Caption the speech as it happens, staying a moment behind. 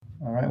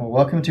All right. Well,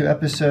 welcome to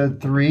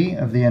episode 3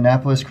 of the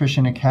Annapolis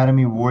Christian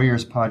Academy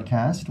Warriors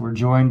podcast. We're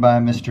joined by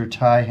Mr.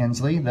 Ty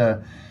Hensley,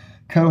 the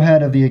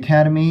co-head of the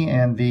Academy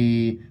and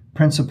the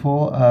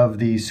principal of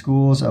the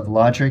Schools of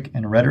Logic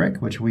and Rhetoric,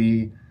 which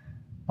we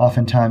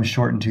oftentimes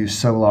shorten to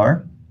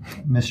SOLAR.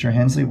 Mr.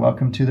 Hensley,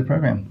 welcome to the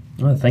program.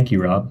 Well, thank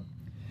you, Rob.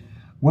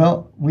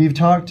 Well, we've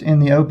talked in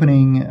the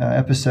opening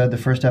episode, the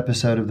first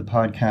episode of the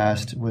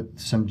podcast,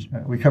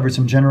 we covered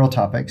some general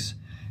topics,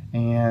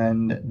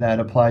 and that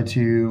apply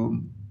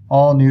to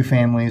all new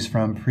families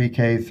from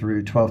pre-K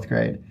through 12th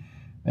grade.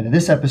 And in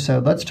this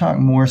episode, let's talk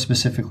more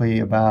specifically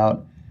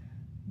about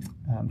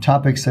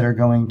topics that are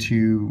going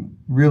to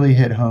really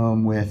hit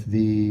home with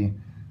the,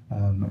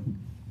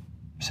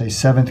 say,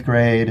 7th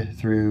grade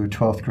through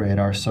 12th grade,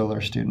 our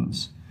SOLAR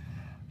students.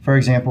 For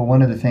example,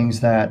 one of the things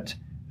that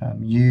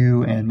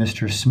you and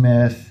Mr.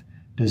 Smith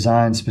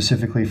designed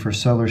specifically for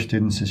SOLAR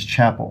students is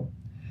chapel.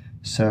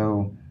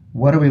 So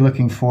what are we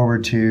looking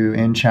forward to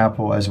in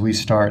chapel as we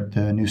start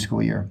the new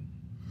school year?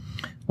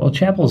 Well,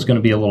 chapel is going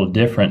to be a little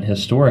different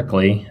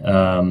historically,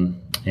 and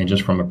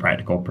just from a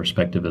practical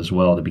perspective as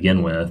well to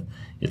begin with.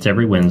 It's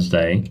every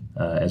Wednesday,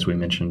 as we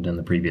mentioned in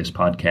the previous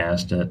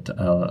podcast, at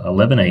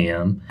 11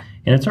 a.m.,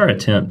 and it's our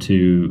attempt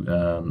to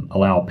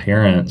allow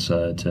parents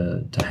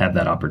to have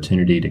that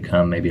opportunity to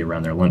come maybe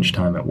around their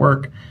lunchtime at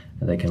work.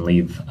 They can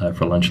leave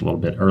for lunch a little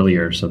bit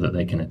earlier so that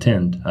they can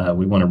attend.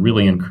 We want to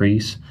really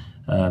increase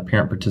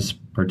parent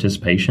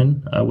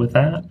participation with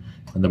that.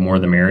 The more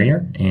the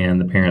merrier, and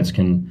the parents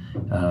can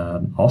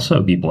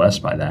also be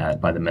blessed by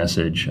that, by the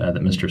message that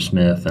Mr.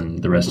 Smith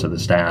and the rest of the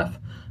staff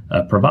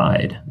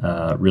provide.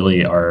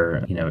 Really,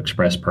 our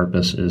express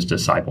purpose is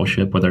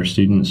discipleship with our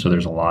students, so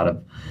there's a lot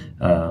of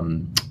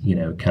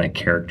kind of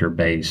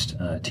character-based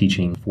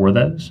teaching for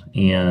those,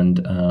 and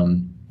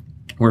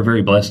we're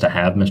very blessed to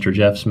have Mr.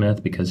 Jeff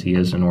Smith because he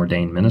is an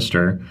ordained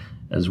minister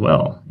as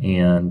well,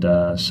 and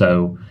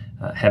so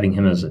having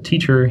him as a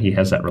teacher, he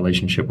has that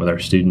relationship with our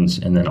students,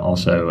 and then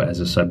also as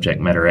a subject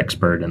matter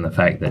expert in the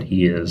fact that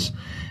he is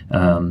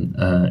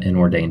an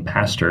ordained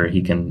pastor,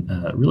 he can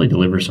really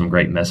deliver some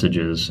great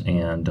messages,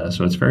 and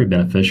so it's very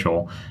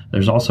beneficial.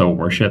 There's also a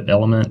worship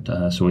element,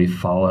 so we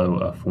follow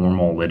a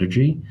formal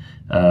liturgy,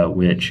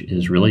 which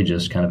is really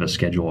just kind of a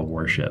schedule of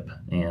worship,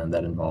 and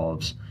that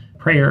involves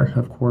prayer,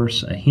 of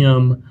course, a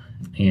hymn,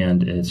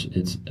 and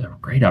it's a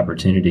great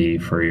opportunity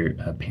for your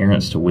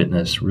parents to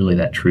witness really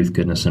that truth,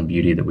 goodness, and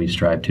beauty that we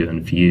strive to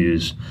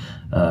infuse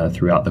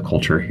throughout the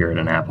culture here at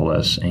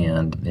Annapolis,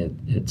 and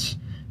it's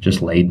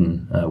just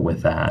laden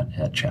with that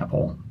at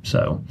chapel.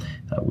 So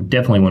we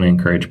definitely want to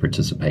encourage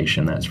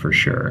participation, that's for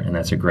sure, and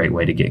that's a great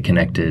way to get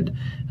connected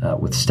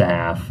with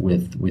staff,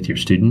 with your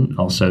student.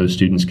 Also,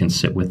 students can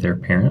sit with their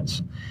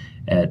parents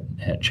at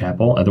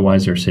chapel.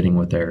 Otherwise, they're sitting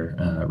with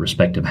their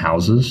respective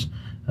houses,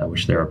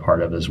 which they're a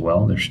part of as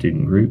well, their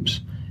student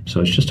groups.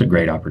 So it's just a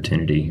great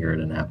opportunity here at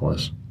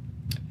Annapolis.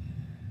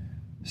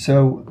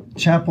 So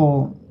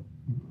chapel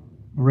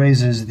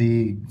raises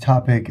the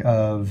topic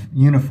of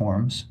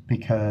uniforms,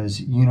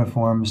 because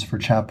uniforms for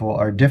chapel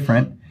are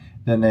different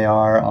than they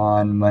are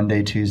on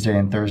Monday, Tuesday,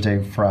 and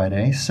Thursday,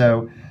 Friday.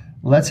 So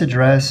let's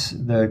address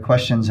the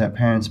questions that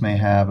parents may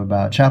have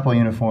about chapel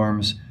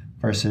uniforms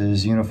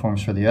versus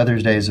uniforms for the other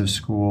days of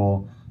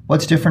school.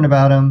 What's different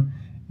about them?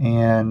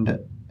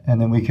 And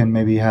then we can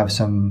maybe have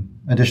some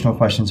additional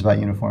questions about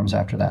uniforms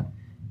after that.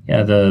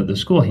 Yeah, the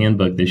school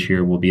handbook this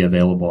year will be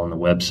available on the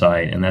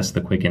website, and that's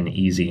the quick and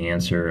easy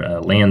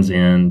answer. Land's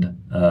End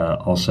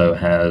also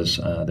has,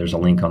 there's a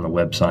link on the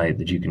website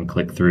that you can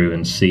click through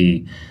and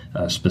see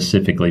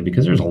specifically,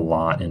 because there's a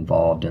lot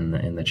involved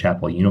in the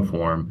chapel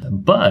uniform.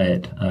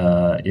 But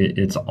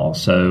it's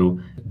also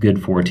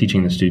good for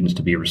teaching the students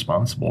to be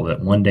responsible,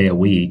 that one day a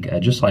week,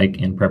 just like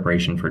in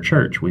preparation for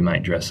church, we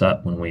might dress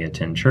up when we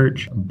attend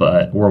church,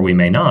 or we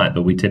may not,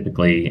 but we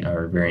typically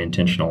are very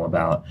intentional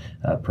about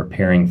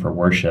preparing for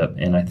worship.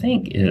 And I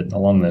think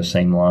along those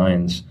same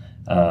lines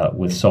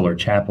with Solar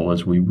Chapel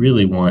is we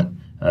really want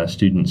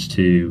students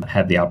to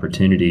have the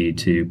opportunity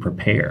to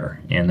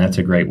prepare, and that's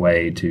a great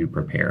way to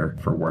prepare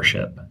for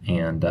worship,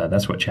 and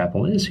that's what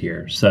chapel is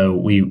here. So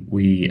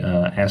we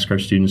ask our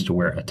students to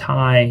wear a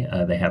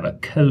tie. They have a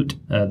coat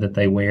that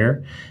they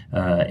wear,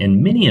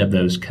 and many of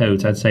those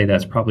coats, I'd say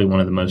that's probably one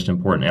of the most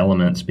important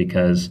elements,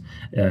 because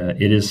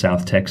it is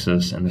South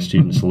Texas, and the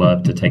students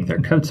love to take their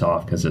coats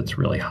off because it's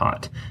really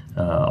hot.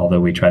 Although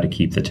we try to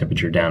keep the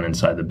temperature down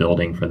inside the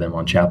building for them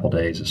on chapel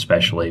days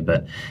especially.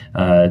 But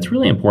it's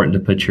really important to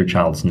put your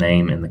child's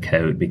name in the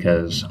coat,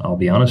 because I'll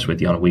be honest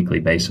with you, on a weekly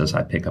basis,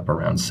 I pick up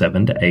around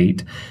 7 to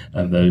 8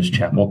 of those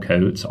chapel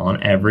coats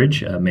on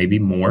average, maybe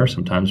more,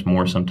 sometimes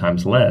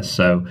less.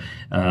 So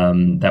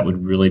that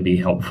would really be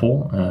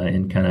helpful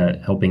in kind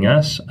of helping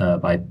us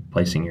by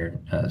placing your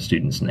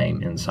student's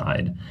name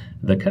inside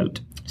the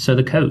coat. So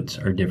the coats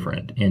are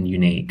different and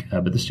unique,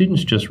 but the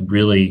students just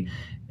really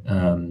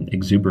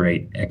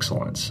exuberate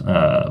excellence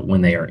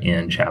when they are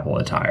in chapel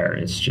attire.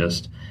 It's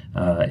just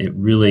it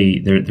really,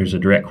 there's a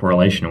direct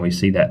correlation, and we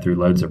see that through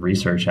loads of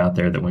research out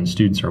there, that when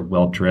students are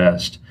well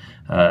dressed,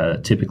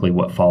 typically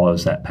what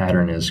follows that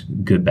pattern is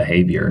good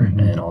behavior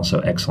and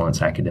also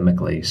excellence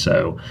academically.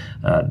 So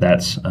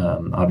that's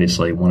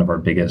obviously one of our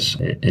biggest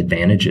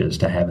advantages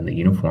to having the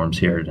uniforms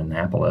here at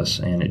Annapolis,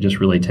 and it just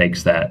really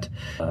takes that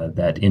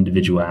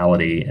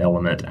individuality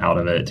element out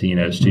of it.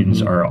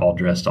 Students are all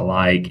dressed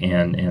alike,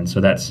 and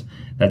so that's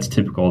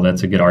typical.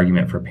 That's a good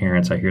argument for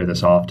parents. I hear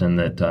this often,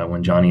 that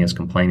when Johnny is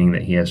complaining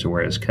that he has to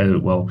wear his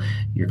coat, well,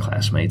 your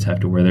classmates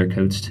have to wear their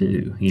coats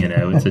too.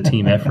 It's a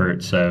team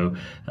effort. So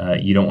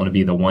you don't want to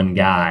be the one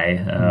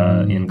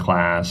guy in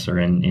class or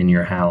in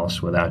your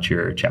house without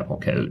your chapel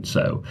coat.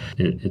 So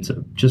it's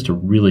just a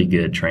really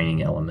good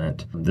training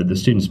element that the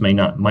students might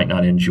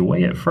not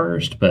enjoy at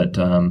first, but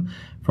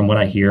from what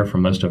I hear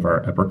from most of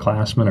our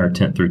upperclassmen, our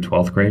 10th through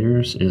 12th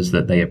graders, is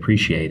that they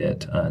appreciate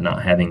it,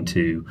 not having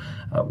to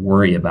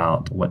worry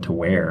about what to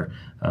wear.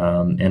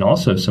 And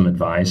also some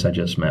advice. I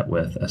just met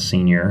with a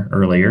senior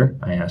earlier.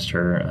 I asked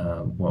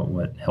her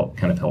what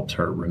helps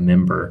her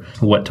remember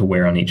what to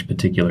wear on each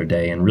particular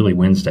day. And really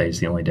Wednesday is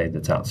the only day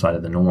that's outside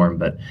of the norm.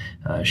 But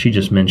she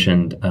just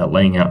mentioned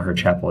laying out her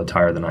chapel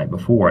attire the night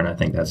before. And I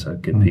think that's a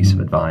good piece of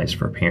advice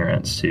for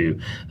parents to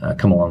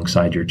come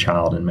alongside your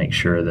child and make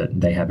sure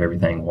that they have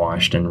everything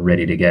washed and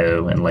ready to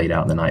go and laid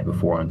out the night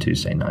before on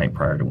Tuesday night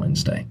prior to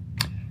Wednesday.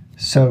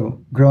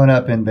 So growing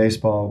up in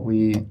baseball,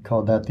 we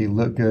called that the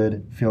look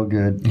good, feel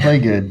good, play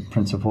good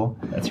principle.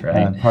 That's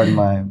right. Pardon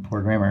my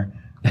poor grammar.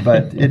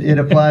 But it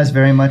applies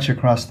very much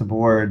across the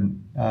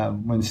board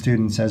when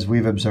students, as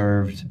we've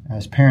observed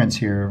as parents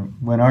here,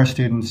 when our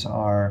students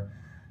are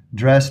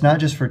dressed not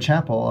just for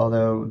chapel,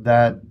 although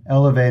that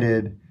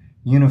elevated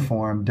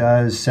uniform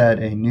does set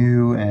a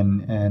new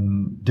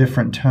and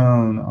different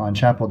tone on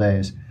chapel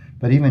days,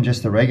 but even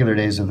just the regular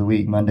days of the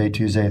week, Monday,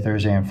 Tuesday,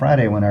 Thursday, and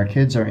Friday, when our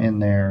kids are in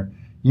their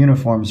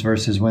uniforms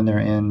versus when they're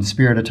in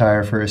spirit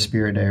attire for a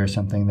spirit day or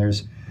something, there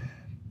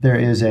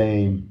is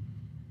a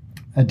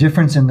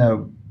difference in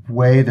the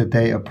way that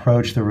they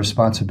approach the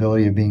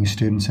responsibility of being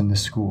students in the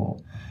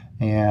school,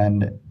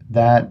 and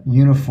that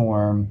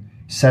uniform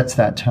sets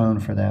that tone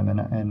for them,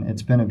 and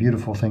it's been a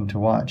beautiful thing to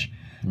watch.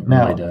 It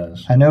Now, really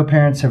does. I know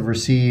parents have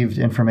received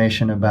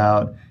information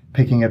about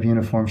picking up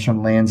uniforms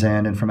from Land's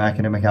End and from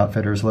academic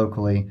outfitters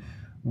locally.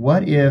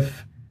 What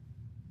if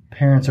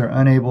parents are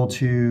unable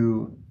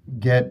to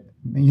get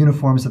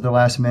uniforms at the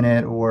last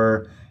minute,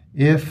 or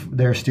if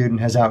their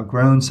student has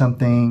outgrown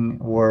something,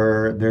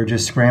 or they're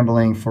just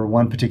scrambling for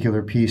one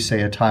particular piece,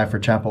 say a tie for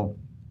chapel?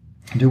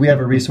 Do we have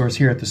a resource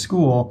here at the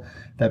school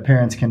that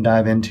parents can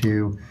dive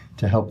into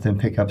to help them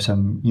pick up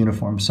some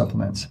uniform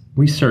supplements?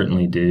 We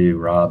certainly do,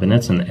 Rob, and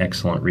that's an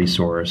excellent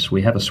resource.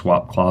 We have a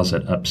swap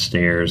closet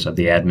upstairs of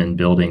the admin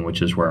building,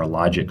 which is where our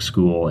Logic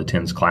School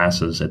attends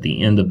classes, at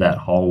the end of that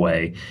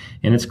hallway,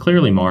 and it's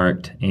clearly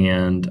marked,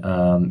 and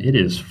it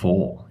is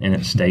full, and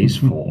it stays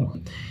full.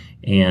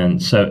 And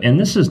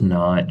this is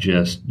not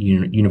just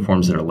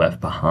uniforms that are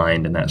left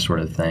behind and that sort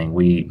of thing.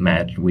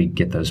 We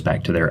get those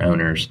back to their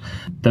owners.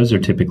 Those are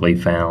typically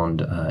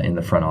found in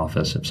the front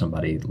office if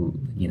somebody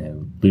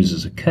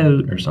loses a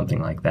coat or something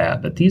like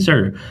that. But these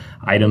are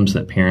items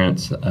that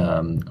parents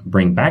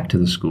bring back to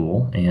the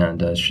school,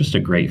 and it's just a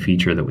great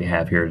feature that we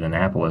have here at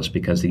Annapolis,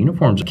 because the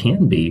uniforms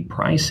can be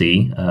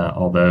pricey,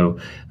 although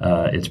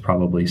it's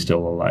probably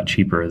still a lot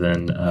cheaper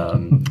than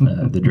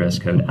the dress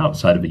code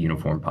outside of a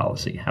uniform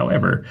policy.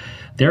 However,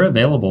 they're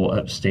available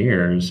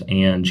upstairs,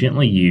 and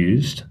gently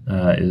used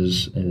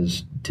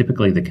is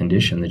typically the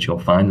condition that you'll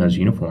find those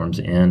uniforms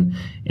in.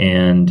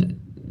 And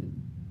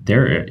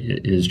there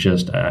is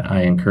just,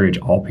 I encourage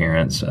all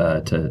parents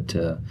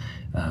to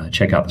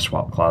check out the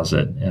swap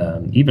closet,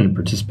 even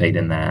participate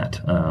in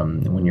that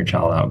when your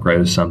child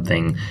outgrows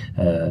something,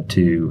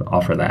 to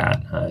offer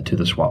that to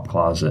the swap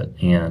closet,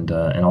 and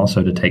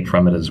also to take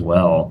from it as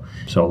well.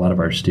 So a lot of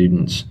our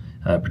students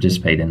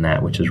participate in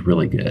that, which is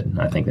really good.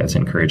 I think that's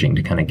encouraging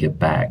to kind of give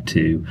back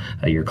to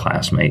your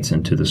classmates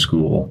and to the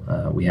school.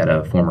 We had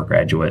a former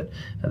graduate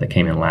that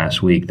came in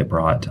last week that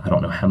brought, I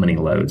don't know how many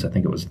loads, I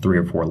think it was 3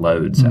 or 4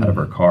 loads out of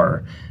her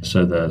car.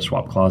 So the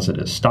swap closet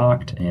is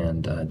stocked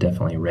and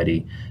definitely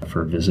ready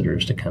for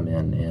visitors to come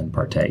in and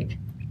partake.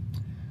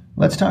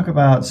 Let's talk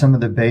about some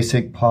of the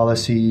basic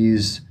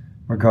policies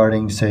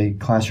regarding, say,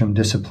 classroom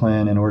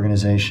discipline and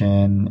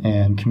organization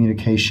and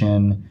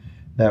communication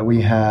that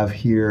we have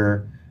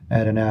here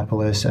at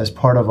Annapolis as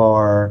part of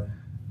our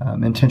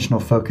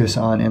intentional focus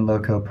on in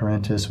loco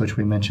parentis, which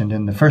we mentioned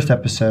in the first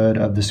episode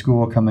of the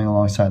school coming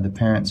alongside the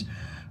parents.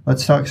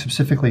 Let's talk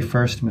specifically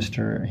first,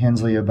 Mr.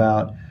 Hensley,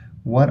 about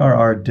what are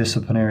our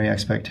disciplinary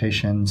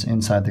expectations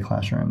inside the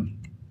classroom?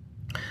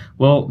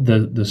 Well,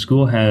 the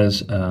school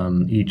has,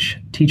 each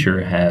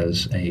teacher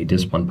has a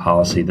discipline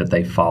policy that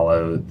they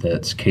follow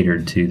that's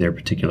catered to their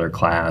particular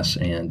class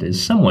and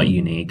is somewhat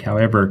unique.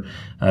 However,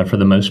 for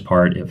the most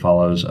part, it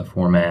follows a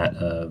format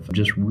of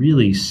just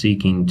really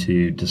seeking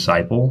to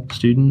disciple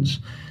students.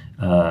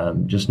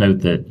 Just note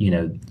that,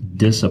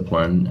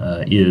 discipline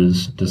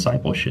is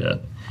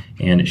discipleship.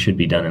 and it should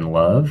be done in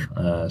love.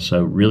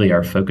 So really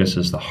our focus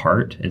is the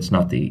heart. It's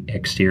not the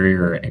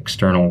exterior or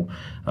external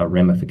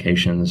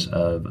ramifications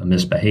of a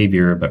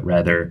misbehavior, but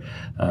rather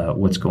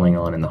what's going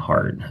on in the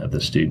heart of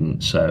the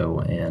student. So,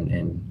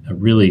 and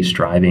really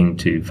striving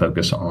to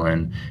focus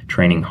on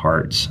training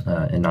hearts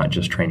and not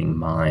just training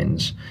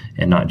minds,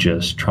 and not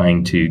just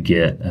trying to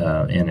get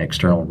an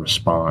external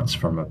response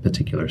from a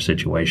particular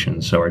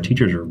situation. So our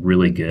teachers are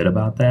really good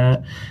about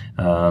that.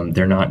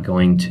 They're not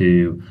going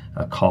to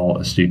call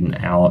a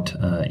student out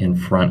in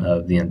front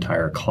of the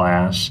entire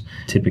class.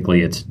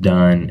 Typically it's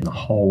done in the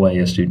hallway.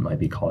 A student might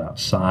be called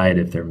outside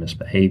if they're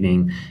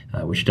misbehaving,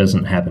 which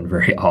doesn't happen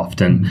very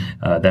often.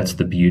 That's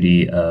the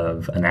beauty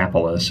of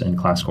Annapolis and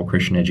classical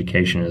Christian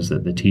education, is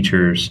that the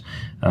teachers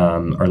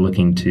are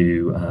looking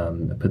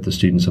to put the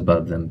students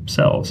above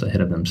themselves,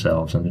 ahead of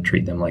themselves, and to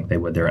treat them like they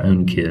would their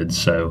own kids.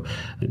 So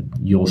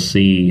you'll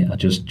see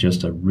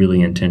just a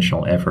really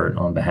intentional effort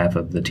on behalf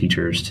of the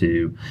teachers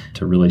to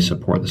really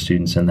support the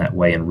students in that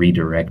way and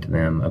redirect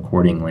them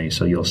accordingly.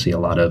 So you'll see a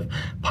lot of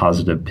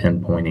positive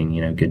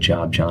pinpointing, good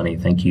job, Johnny.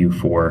 Thank you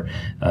for,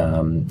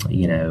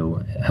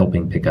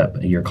 helping pick up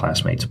your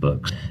classmates'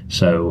 books.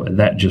 So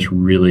that just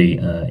really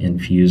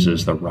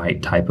infuses the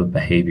right type of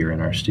behavior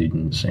in our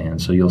students.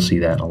 And so you'll see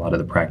that in a lot of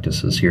the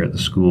practices here at the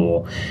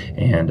school,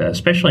 and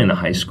especially in the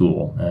high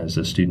school as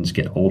the students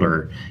get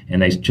older.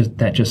 And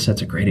that just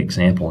sets a great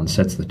example and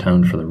sets the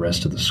tone for the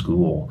rest of the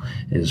school,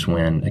 is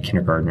when a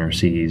kindergartner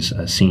sees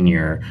a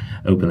senior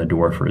open the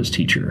door for his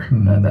teacher.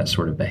 That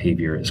sort of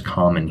behavior is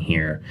common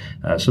here.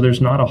 So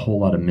there's not a whole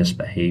lot of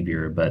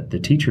misbehavior, but the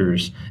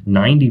teachers,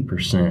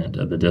 90%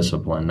 of the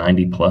discipline,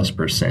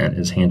 90+%,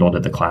 is handled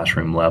at the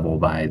classroom level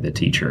by the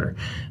teacher.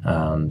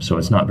 So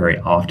it's not very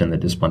often that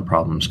discipline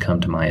problems come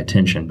to my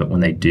attention, but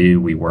when they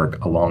do, we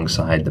work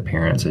alongside the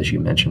parents, as you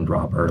mentioned,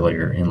 Rob,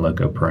 earlier, in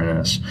loco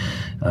parentis.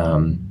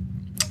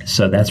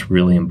 So that's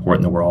really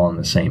important that we're all on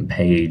the same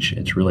page.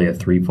 It's really a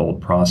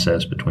threefold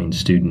process between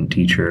student,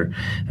 teacher,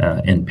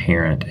 and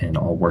parent, and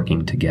all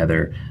working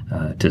together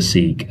to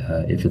seek,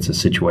 if it's a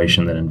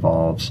situation that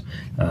involves,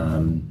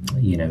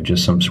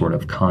 just some sort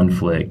of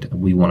conflict,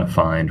 we want to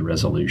find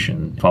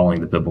resolution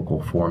following the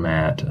biblical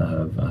format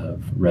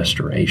of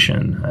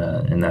restoration.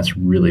 And that's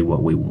really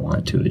what we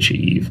want to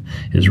achieve,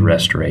 is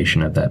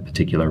restoration of that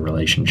particular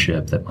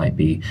relationship that might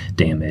be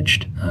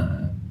damaged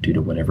due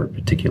to whatever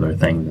particular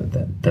thing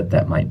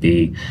that might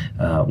be.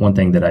 One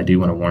thing that I do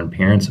want to warn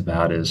parents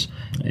about is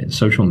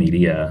social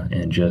media,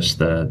 and just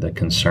the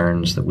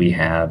concerns that we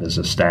have as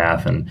a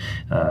staff, and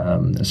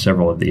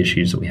several of the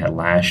issues that we had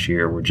last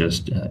year were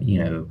just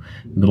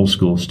middle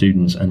school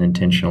students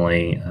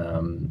unintentionally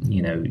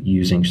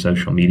using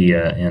social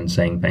media and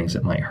saying things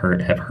that might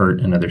have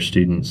hurt another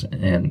students,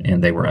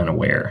 and they were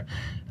unaware.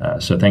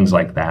 So things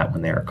like that,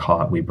 when they are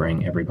caught, we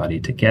bring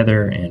everybody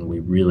together, and we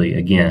really,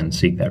 again,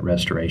 seek that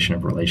restoration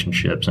of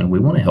relationships. And we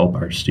want to help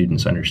our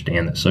students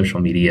understand that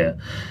social media,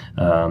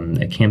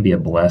 it can be a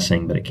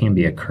blessing, but it can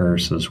be a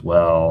curse as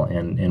well.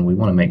 And we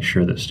want to make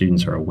sure that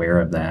students are aware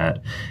of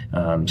that.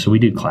 So we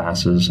do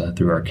classes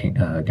through our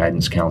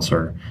guidance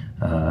counselor,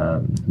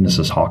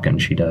 Mrs.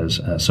 Hawkins. She does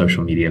a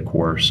social media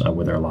course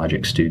with our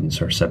logic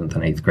students, our 7th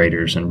and 8th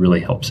graders, and really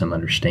helps them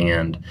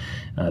understand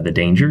the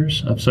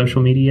dangers of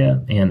social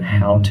media and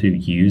how to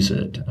use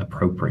it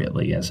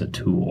appropriately as a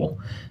tool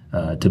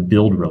to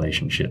build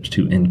relationships,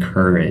 to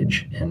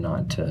encourage, and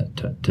not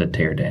to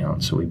tear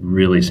down. So we've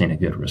really seen a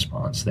good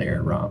response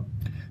there, Rob.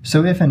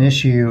 So if an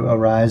issue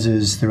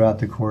arises throughout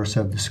the course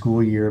of the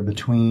school year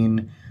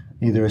between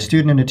either a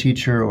student and a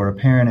teacher or a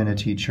parent and a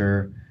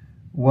teacher,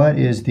 what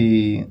is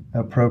the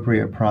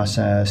appropriate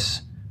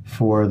process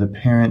for the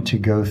parent to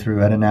go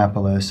through at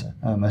Annapolis,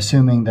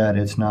 assuming that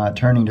it's not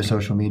turning to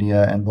social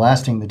media and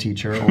blasting the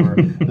teacher or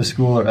the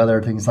school or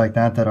other things like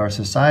that our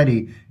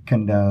society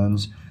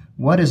condones?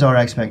 What is our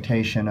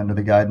expectation under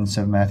the guidance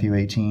of Matthew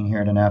 18 here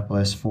at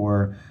Annapolis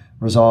for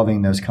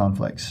resolving those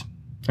conflicts?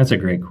 That's a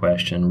great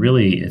question.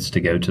 Really, it's to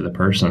go to the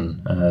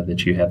person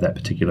that you have that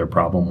particular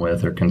problem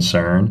with or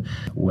concern,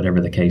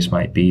 whatever the case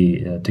might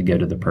be, to go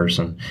to the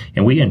person.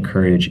 And we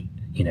encourage,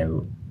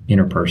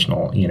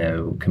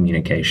 interpersonal,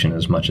 communication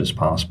as much as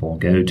possible.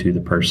 Go to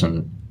the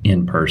person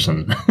in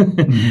person,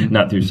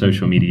 not through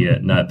social media,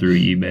 not through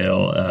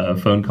email. A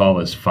phone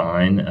call is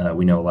fine.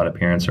 We know a lot of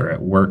parents are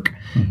at work,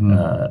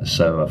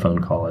 so a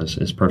phone call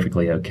is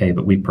perfectly okay,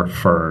 but we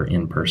prefer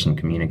in-person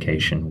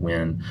communication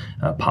when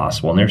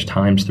possible. And there's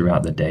times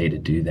throughout the day to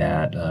do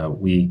that.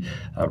 We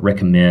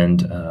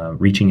recommend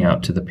reaching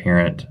out to the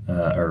parent,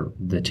 or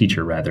the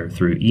teacher rather,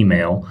 through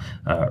email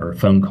or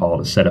phone call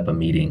to set up a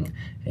meeting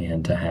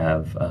and to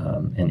have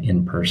an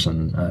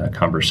in-person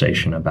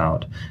conversation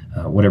about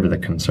whatever the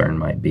concern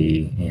might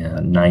be.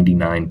 And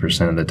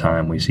 99% of the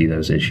time we see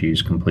those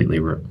issues completely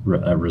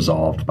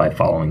resolved by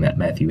following that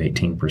Matthew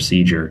 18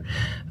 procedure.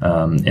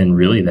 And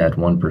really that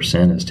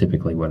 1% is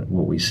typically what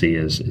we see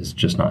is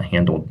just not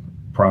handled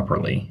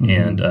properly.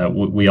 And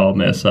we all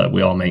mess up.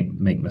 We all make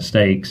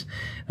mistakes.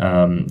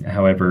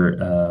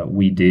 However,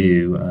 we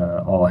do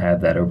all have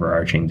that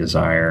overarching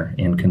desire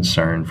and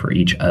concern for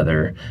each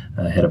other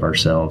ahead of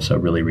ourselves. So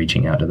really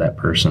reaching out to that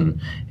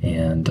person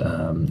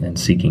and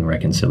seeking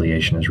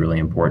reconciliation is really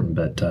important.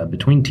 But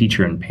between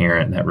teacher and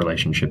parent, that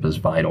relationship is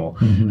vital.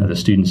 The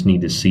students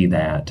need to see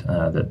that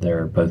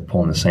they're both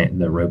pulling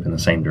the rope in the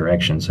same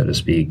direction, so to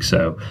speak.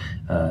 So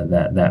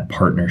that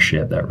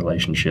partnership, that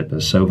relationship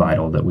is so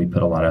vital that we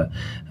put a lot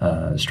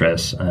of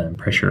stress and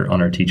pressure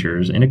on our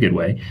teachers in a good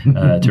way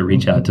to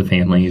reach out to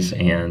families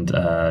and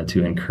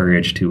to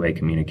encourage two-way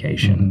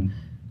communication.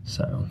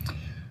 So,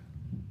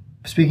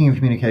 speaking of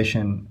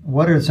communication,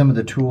 what are some of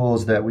the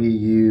tools that we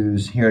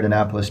use here at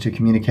Annapolis to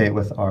communicate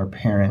with our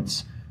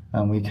parents?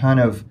 We kind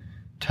of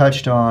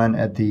touched on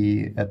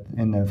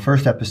in the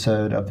first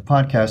episode of the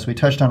podcast, we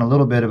touched on a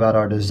little bit about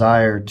our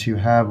desire to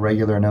have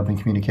regular and open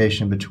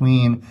communication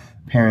between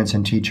parents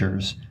and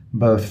teachers,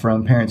 both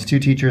from parents to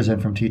teachers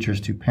and from teachers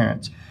to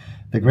parents.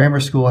 The grammar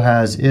school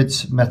has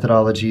its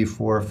methodology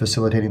for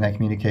facilitating that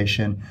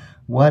communication.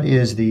 What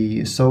is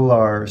the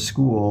Solar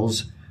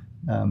School's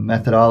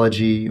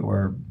methodology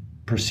or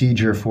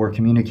procedure for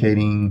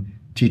communicating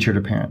teacher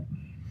to parent?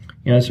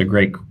 That's a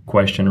great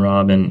question,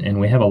 Rob, and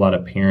we have a lot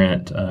of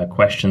parent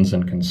questions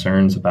and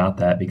concerns about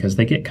that because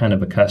they get kind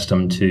of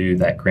accustomed to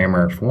that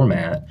grammar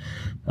format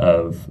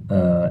of,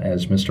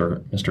 as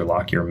Mr.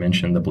 Lockyer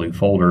mentioned, the blue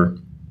folder,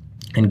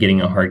 and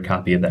getting a hard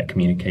copy of that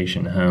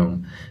communication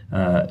home.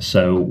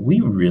 So we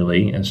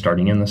really,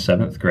 starting in the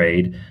 7th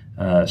grade,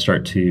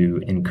 start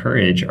to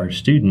encourage our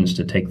students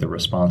to take the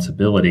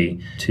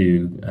responsibility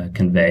to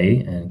convey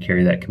and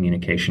carry that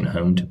communication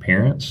home to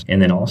parents.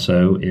 And then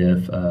also,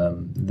 if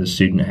the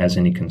student has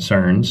any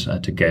concerns,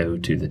 to go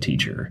to the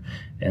teacher.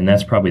 And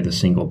that's probably the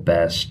single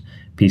best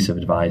piece of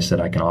advice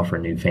that I can offer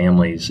new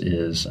families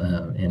is,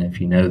 and if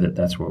you know that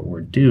that's what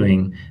we're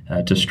doing,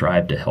 to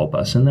strive to help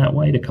us in that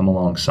way, to come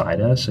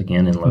alongside us,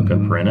 again, in loco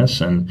parentis,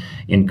 and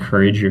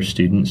encourage your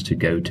students to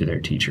go to their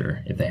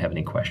teacher if they have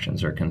any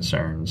questions or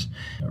concerns.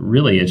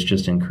 Really, it's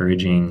just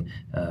encouraging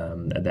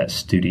that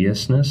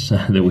studiousness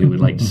that we would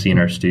like to see in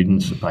our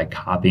students by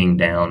copying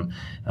down.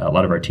 A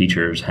lot of our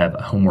teachers have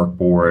a homework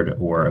board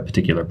or a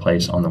particular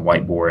place on the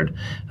whiteboard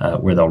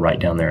where they'll write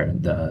down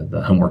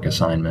the homework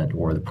assignment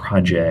or the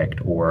project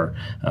or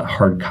a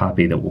hard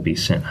copy that will be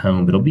sent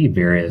home. But it'll be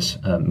various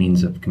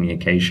means of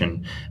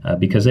communication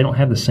because they don't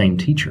have the same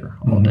teacher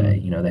all day.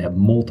 They have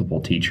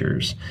multiple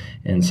teachers,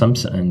 in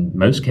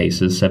most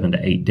cases, 7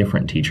 to 8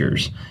 different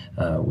teachers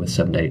with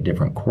 7 to 8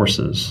 different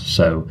courses.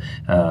 So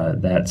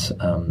that's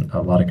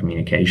a lot of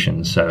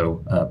communication.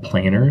 So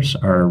planners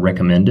are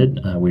recommended.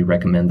 We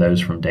recommend those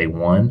from day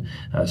one.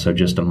 So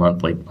just a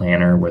monthly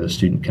planner where the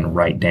student can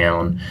write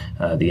down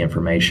the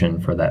information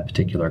for that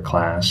particular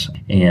class.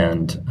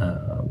 And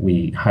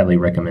we highly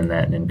recommend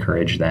that and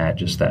encourage that,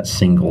 just that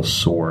single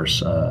source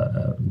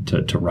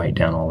to write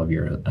down all of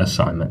your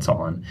assignments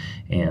on.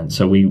 And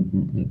so we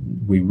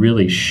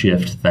really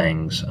shift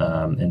things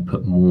and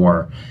put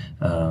more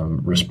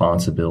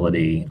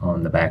responsibility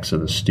on the backs of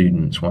the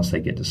students once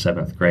they get to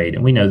 7th grade.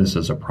 And we know this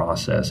is a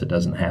process. It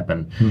doesn't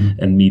happen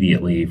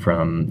immediately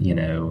from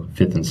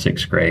 5th and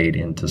 6th grade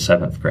into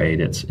 7th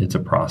grade. It's a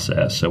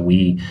process. So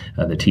we,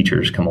 the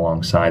teachers, come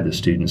alongside the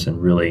students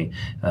and really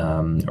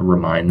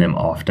remind them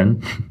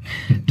often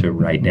to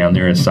write down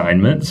their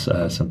assignments,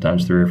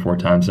 sometimes 3 or 4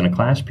 times in a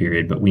class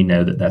period. But we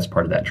know that that's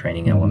part of that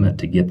training element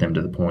to get them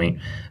to the point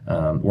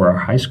where our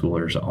high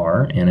schoolers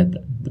are. And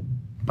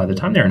by the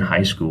time they're in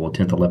high school,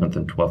 10th, 11th,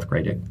 and 12th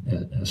grade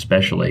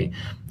especially,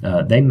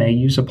 they may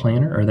use a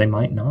planner or they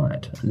might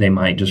not. They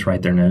might just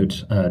write their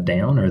notes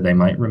down or they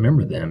might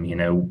remember them.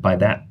 By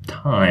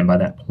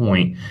that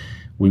point,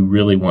 we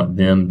really want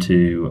them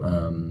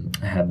to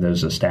have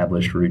those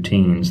established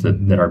routines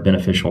that are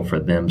beneficial for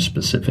them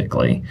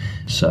specifically.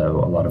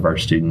 So a lot of our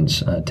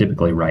students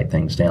typically write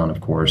things down,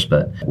 of course,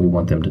 but we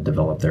want them to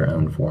develop their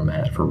own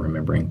format for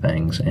remembering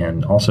things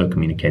and also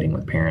communicating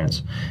with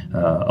parents.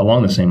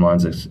 Along the same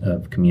lines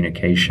of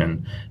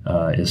communication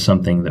is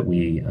something that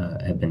we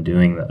have been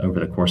doing over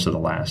the course of the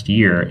last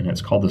year, and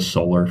it's called the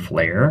Solar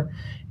Flare.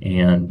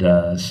 And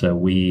so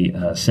we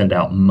send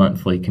out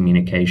monthly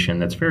communication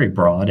that's very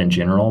broad and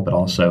general, but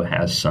also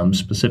has some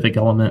specific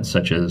elements,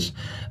 such as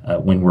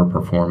when we're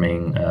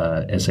performing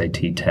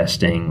SAT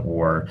testing,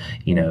 or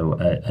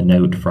a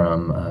note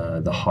from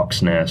the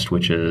Hawk's Nest,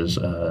 which is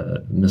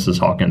Mrs.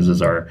 Hawkins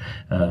is our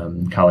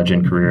college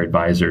and career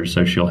advisor,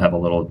 so she'll have a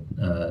little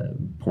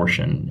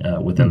portion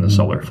within the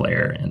Solar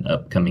Flare and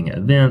upcoming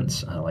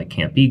events like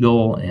Camp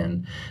Eagle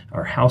and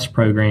our house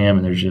program,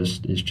 and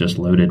it's just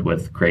loaded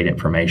with great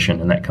information,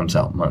 and that comes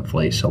out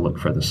monthly. So look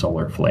for the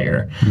Solar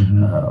Flare,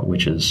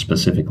 which is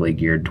specifically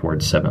geared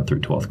towards 7th through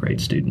 12th grade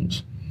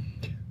students.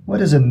 What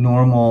does a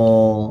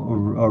normal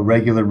or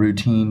regular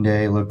routine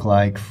day look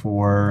like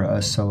for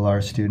a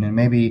Solar student? And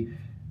maybe,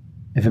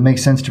 if it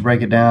makes sense to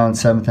break it down,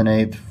 7th and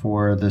 8th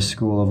for the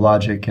School of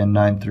Logic and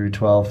 9th through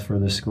 12th for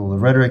the School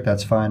of Rhetoric,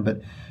 that's fine.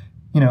 But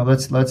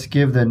let's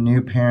give the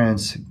new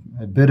parents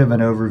a bit of an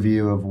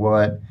overview of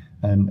what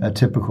a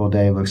typical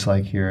day looks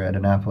like here at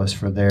Annapolis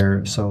for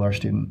their Solar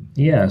student.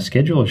 Yeah,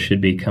 schedule should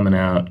be coming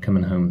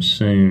home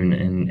soon,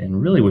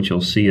 and really what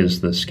you'll see is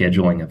the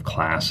scheduling of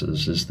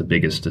classes is the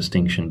biggest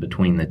distinction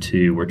between the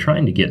two. We're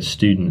trying to get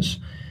students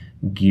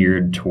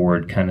geared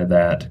toward kind of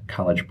that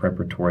college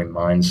preparatory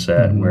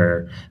mindset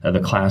where the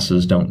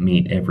classes don't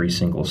meet every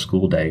single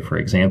school day. For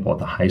example, at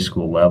the high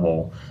school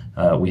level,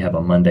 we have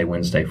a Monday,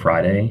 Wednesday,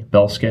 Friday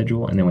bell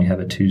schedule, and then we have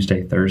a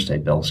Tuesday, Thursday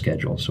bell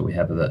schedule. So we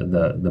have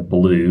the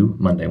blue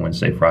Monday,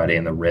 Wednesday, Friday,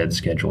 and the red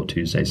schedule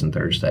Tuesdays and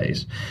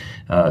Thursdays.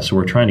 So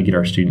we're trying to get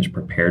our students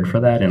prepared for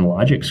that. In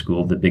Logic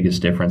School, the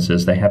biggest difference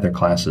is they have their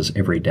classes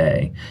every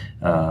day.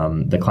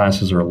 The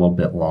classes are a little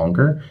bit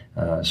longer,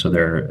 so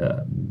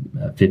they're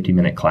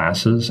 50-minute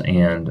classes,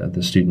 and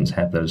the students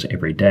have those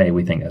every day.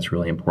 We think that's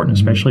really important,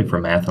 especially for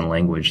math and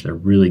language. They're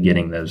really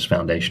getting those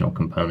foundational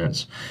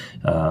components,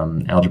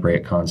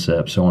 algebraic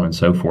concepts, so on and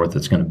so forth,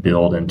 that's going to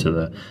build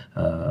into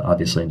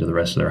obviously into the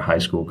rest of their high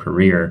school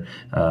career.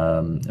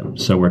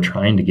 So we're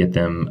trying to get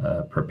them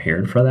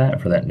prepared for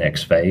that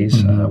next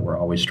phase.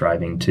 We're always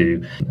striving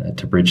to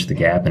bridge the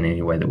gap in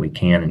any way that we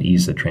can and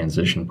ease the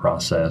transition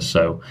process.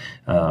 So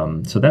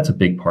that's a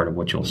big part of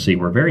what you'll see.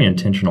 We're very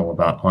intentional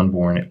about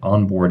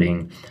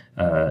onboarding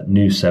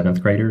new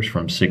 7th graders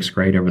from 6th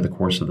grade over the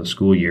course of the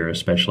school year,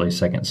 especially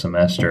second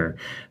semester,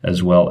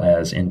 as well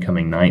as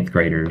incoming 9th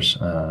graders,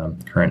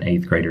 current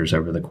 8th graders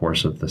over the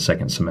course of the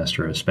second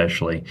semester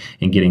especially,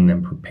 and getting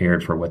them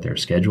prepared for what their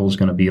schedule is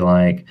going to be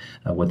like,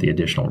 what the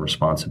additional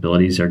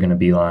responsibilities are going to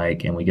be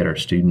like, and we get our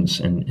students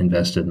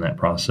invested in that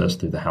process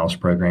through the house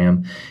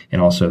program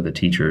and also the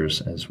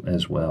teachers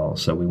as well.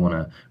 So we want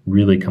to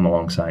really come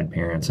alongside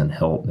parents and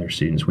help their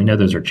students. We know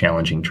those are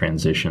challenging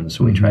transitions,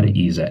 so we try to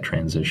ease that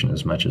transition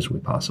as much as we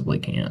possibly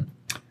can.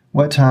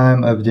 What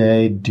time of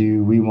day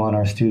do we want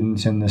our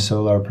students in the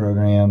Solar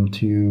program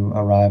to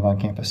arrive on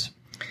campus?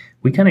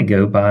 We kind of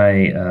go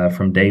by,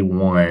 from day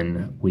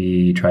one,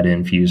 we try to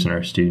infuse in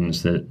our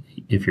students that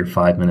if you're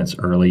 5 minutes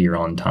early, you're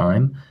on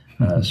time,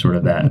 sort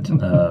of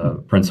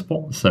that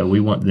principle. So we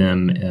want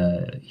them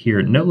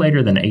here no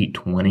later than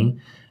 8:20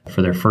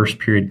 for their first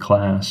period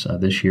class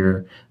this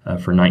year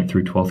for 9th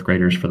through 12th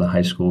graders for the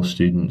high school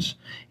students.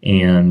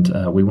 And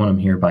we want them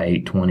here by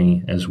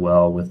 8:20 as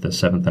well with the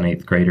 7th and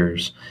 8th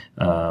graders.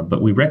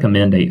 But we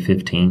recommend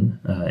 8:15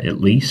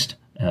 at least.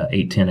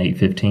 8:10,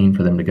 8:15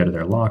 for them to go to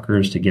their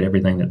lockers to get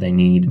everything that they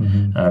need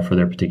for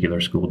their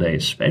particular school day,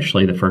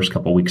 especially the first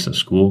couple weeks of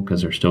school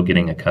because they're still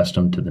getting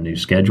accustomed to the new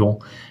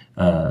schedule.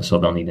 So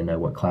they'll need to know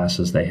what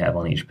classes they have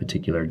on each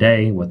particular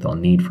day, what they'll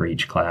need for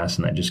each class,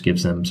 and that just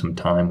gives them some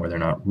time where they're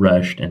not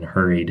rushed and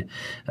hurried.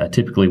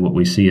 Typically what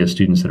we see is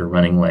students that are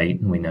running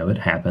late, and we know it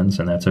happens,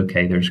 and that's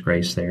okay. There's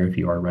grace there if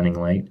you are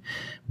running late.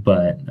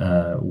 But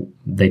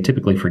they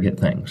typically forget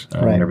things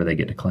whenever they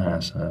get to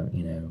class.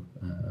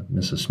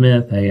 Mrs.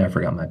 Smith, hey, I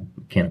forgot my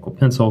mechanical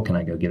pencil. Can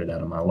I go get it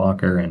out of my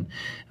locker? And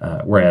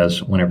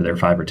whereas whenever they're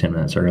 5 or 10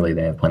 minutes early,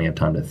 they have plenty of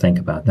time to think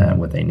about that,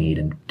 what they need,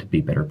 and to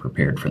be better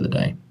prepared for the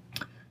day.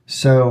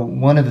 So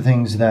one of the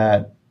things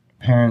that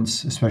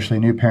parents, especially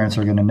new parents,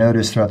 are going to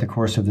notice throughout the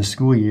course of the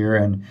school year,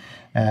 and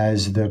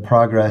as the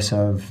progress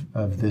of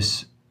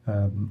this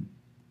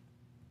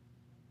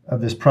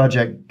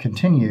project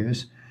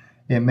continues,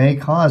 it may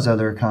cause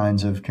other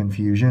kinds of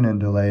confusion and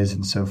delays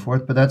and so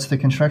forth, but that's the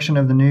construction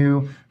of the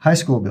new high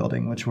school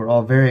building, which we're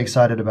all very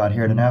excited about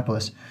here at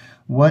Annapolis.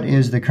 What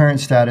is the current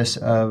status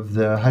of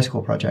the high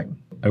school project?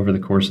 Over the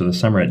course of the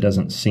summer, it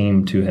doesn't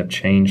seem to have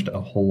changed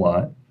a whole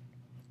lot.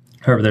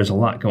 However, there's a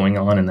lot going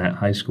on in that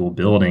high school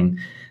building,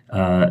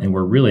 and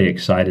we're really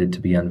excited to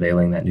be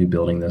unveiling that new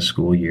building this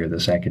school year,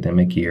 this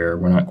academic year.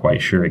 We're not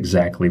quite sure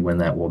exactly when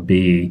that will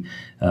be.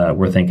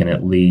 We're thinking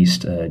at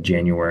least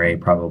January,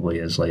 probably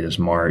as late as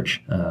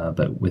March,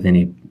 but with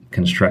any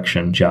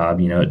construction job,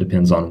 it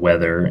depends on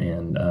weather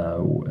and,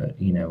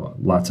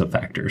 lots of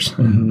factors,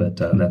 but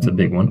that's a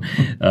big one.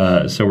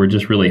 So we're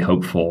just really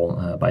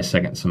hopeful by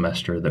second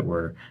semester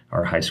that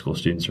our high school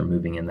students are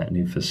moving in that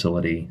new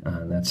facility.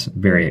 That's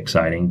very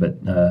exciting. But,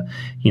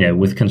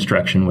 with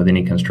construction, with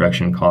any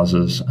construction causes,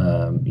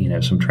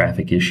 some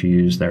traffic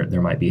issues.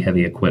 There might be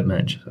heavy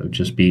equipment. So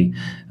just be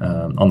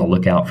on the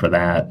lookout for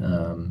that.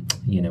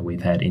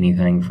 We've had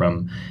anything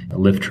from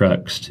lift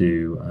trucks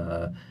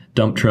to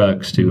dump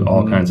trucks to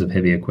all kinds of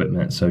heavy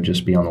equipment. So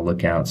just be on the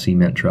lookout,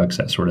 cement trucks,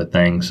 that sort of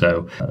thing.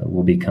 So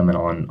we'll be coming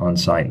on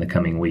site in the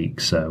coming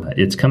weeks. So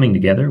it's coming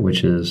together,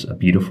 which is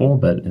beautiful,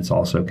 but it's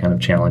also kind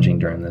of challenging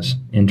during this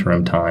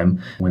interim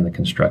time when the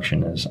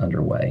construction is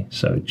underway.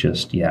 So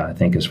I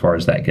think as far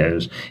as that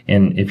goes,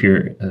 and if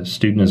your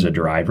student is a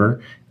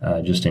driver,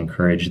 just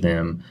encourage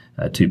them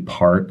to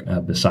park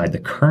beside the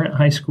current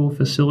high school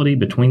facility,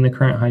 between the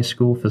current high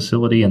school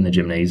facility and the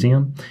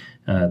gymnasium.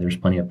 There's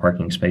plenty of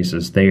parking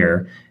spaces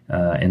there,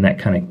 and that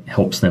kind of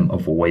helps them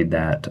avoid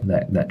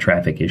that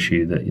traffic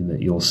issue that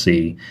you'll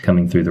see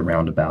coming through the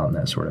roundabout and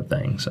that sort of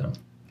thing. So,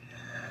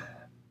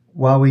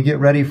 while we get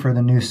ready for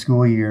the new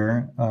school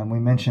year, we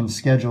mentioned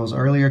schedules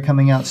earlier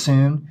coming out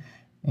soon.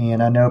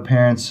 And I know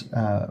parents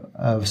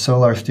of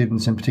Solar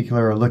students in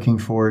particular are looking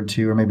forward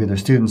to, or maybe their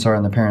students are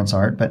and the parents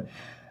aren't, but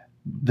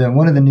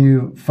one of the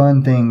new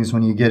fun things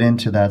when you get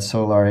into that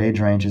Solar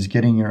age range is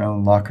getting your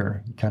own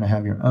locker. You kind of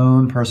have your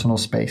own personal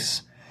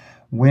space.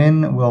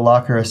 When will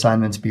locker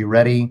assignments be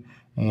ready?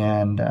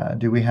 And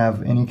do we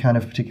have any kind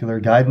of particular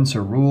guidance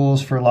or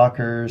rules for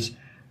lockers?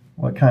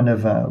 What kind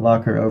of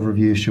locker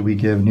overview should we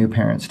give new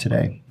parents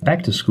today?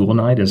 Back to school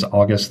night is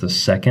August the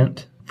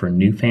 2nd. For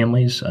new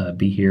families,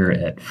 be here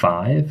at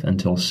 5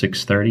 until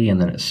 6:30, and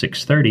then at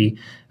 6:30,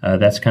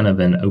 that's kind of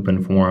an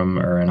open forum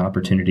or an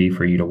opportunity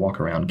for you to walk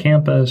around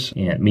campus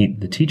and meet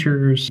the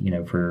teachers,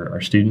 for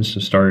our students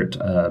to start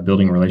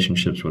building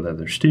relationships with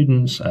other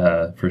students,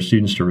 for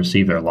students to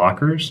receive their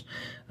lockers,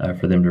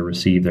 for them to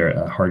receive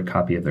their hard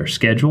copy of their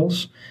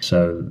schedules.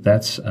 So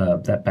that's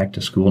that back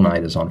to school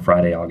night is on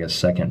Friday,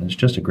 August 2nd. It's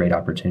just a great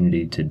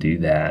opportunity to do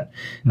that.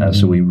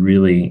 So we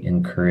really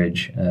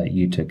encourage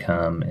you to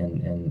come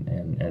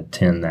and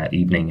attend that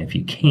evening if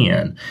you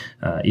can.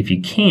 If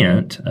you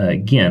can't,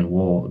 again,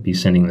 we'll be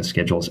sending the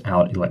schedules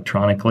out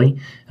electronically.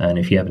 And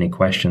if you have any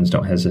questions,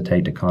 don't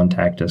hesitate to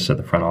contact us at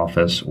the front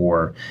office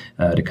or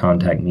to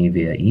contact me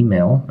via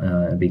email.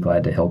 I'd be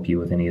glad to help you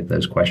with any of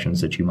those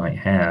questions that you might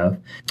have.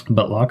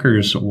 But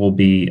lockers will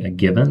be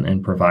given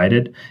and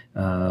provided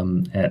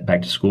at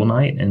back to school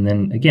night. And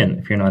then again,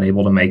 if you're not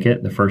able to make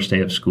it the first day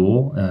of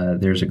school,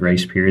 there's a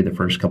grace period the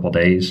first couple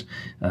days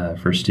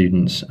for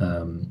students,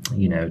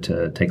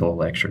 to take a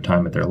little extra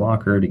time at their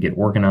locker to get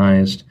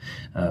organized.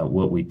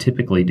 What we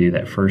typically do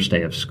that first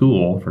day of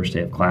school, first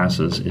day of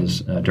classes,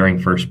 is during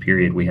first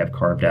period, we have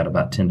carved out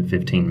about 10 to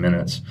 15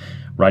 minutes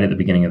right at the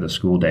beginning of the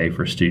school day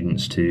for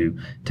students to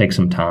take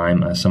some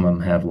time. Some of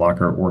them have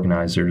locker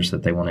organizers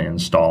that they want to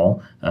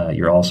install.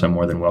 You're also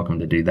more than welcome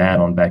to do that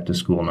on back to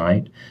school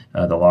night.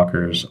 The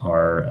lockers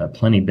are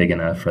plenty big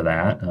enough for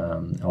that.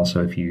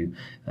 Also, if you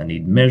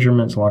need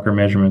measurements, locker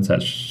measurements,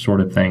 that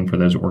sort of thing for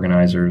those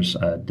organizers,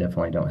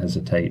 definitely don't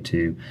hesitate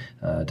to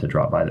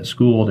drop by the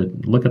school to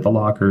look at the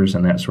lockers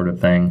and that sort of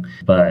thing.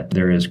 But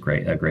there is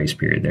a grace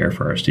period there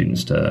for our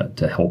students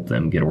to help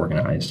them get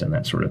organized and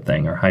that sort of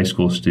thing. Our high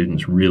school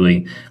students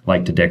really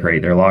like to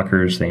decorate their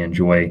lockers. They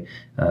enjoy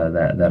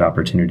that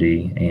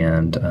opportunity,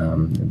 and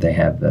they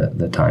have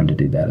the time to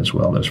do that as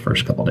well those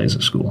first couple days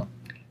of school.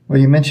 Well,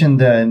 you mentioned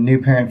the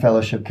New Parent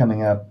Fellowship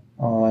coming up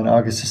on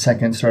August the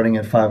 2nd, starting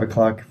at 5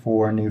 o'clock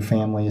for new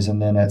families,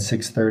 and then at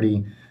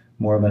 6:30,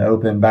 more of an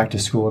open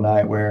back-to-school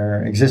night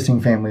where existing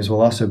families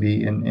will also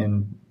be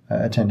in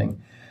attending.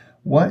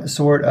 What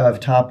sort of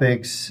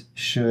topics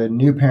should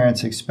new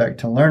parents expect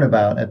to learn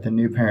about at the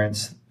New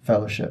Parents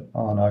Fellowship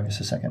on August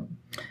the 2nd?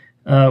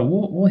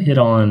 We'll hit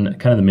on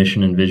kind of the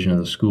mission and vision of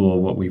the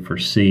school, what we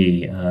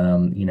foresee.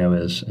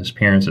 As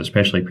parents,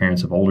 especially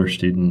parents of older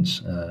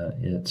students,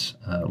 it's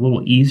a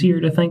little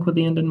easier to think with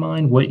the end in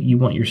mind, what you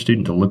want your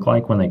student to look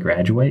like when they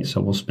graduate. So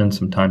we'll spend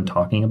some time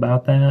talking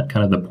about that,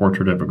 kind of the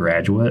portrait of a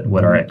graduate,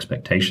 what our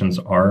expectations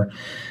are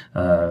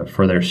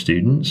for their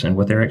students and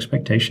what their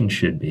expectations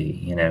should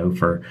be,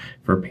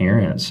 for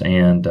parents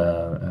and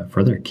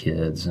for their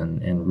kids.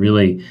 And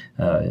really,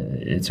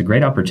 it's a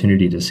great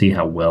opportunity to see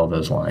how well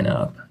those line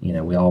up.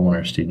 We all want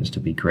our students to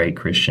be great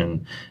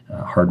Christian,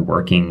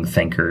 hardworking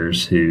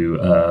thinkers who,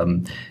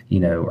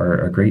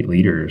 are great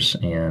leaders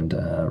and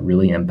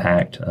really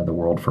impact the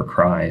world for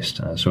Christ.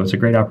 So it's a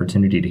great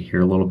opportunity to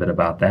hear a little bit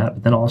about that,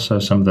 but then also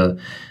some of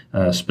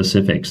the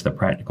specifics, the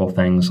practical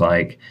things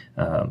like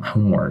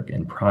homework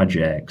and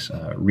projects,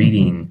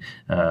 reading,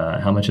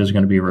 how much is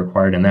going to be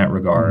required in that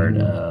regard,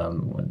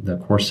 the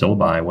course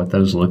syllabi, what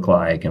those look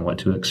like and what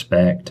to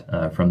expect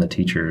from the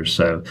teachers.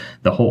 So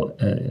the whole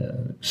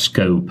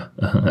scope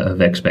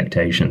of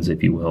expectations,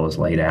 if you will, is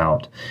laid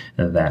out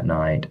that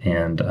night.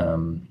 And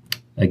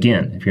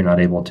again, if you're not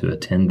able to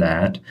attend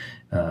that,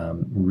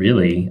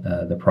 really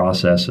the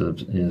process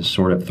is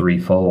sort of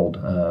threefold.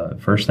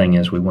 First thing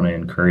is we want to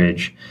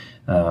encourage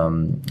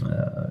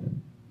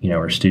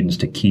our students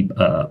to keep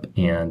up,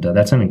 and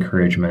that's an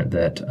encouragement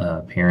that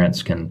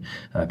parents can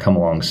come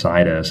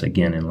alongside us,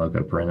 again, in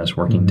Loco Parentis,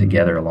 working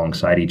together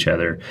alongside each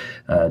other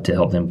to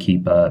help them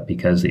keep up,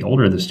 because the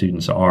older the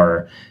students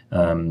are,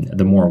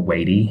 the more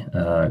weighty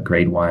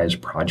grade-wise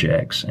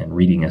projects and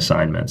reading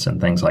assignments and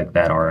things like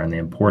that are, and the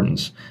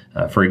importance.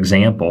 For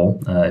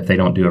example, if they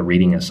don't do a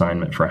reading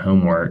assignment for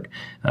homework,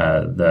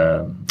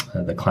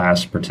 the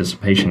class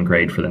participation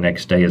grade for the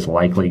next day is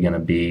likely going to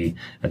be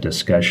a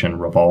discussion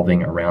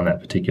revolving around that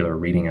particular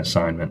reading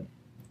assignment.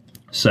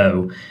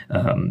 So,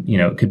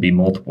 it could be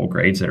multiple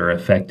grades that are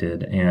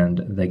affected, and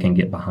they can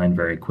get behind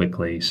very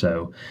quickly.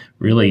 So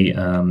really,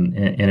 and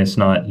it's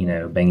not,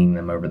 banging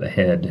them over the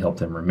head to help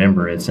them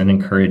remember. It's an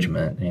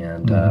encouragement,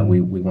 and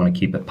we want to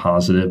keep it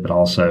positive, but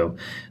also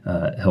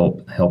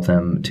help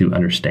them to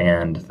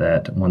understand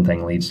that one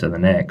thing leads to the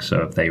next.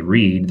 So if they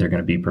read, they're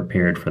going to be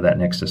prepared for that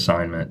next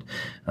assignment.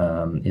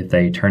 If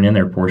they turn in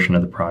their portion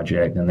of the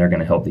project, then they're going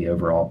to help the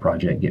overall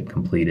project get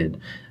completed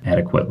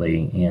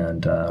adequately,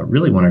 and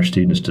really want our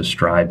students to strive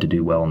strive to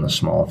do well in the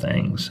small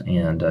things,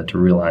 and to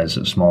realize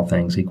that small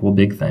things equal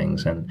big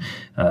things, and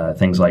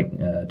things like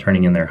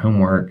turning in their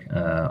homework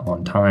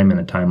on time in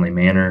a timely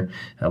manner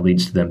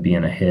leads to them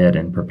being ahead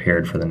and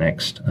prepared for the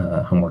next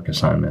homework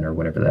assignment or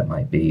whatever that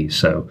might be.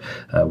 So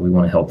we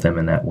want to help them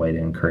in that way to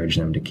encourage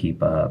them to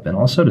keep up and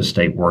also to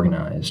stay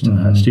organized.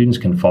 Students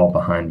can fall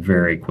behind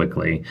very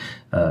quickly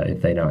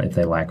if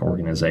they lack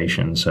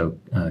organization. So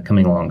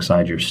coming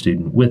alongside your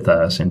student with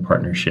us in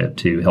partnership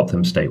to help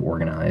them stay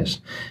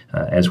organized,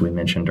 as we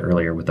mentioned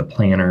earlier, with a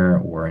planner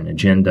or an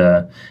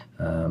agenda,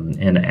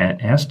 and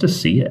ask to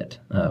see it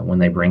when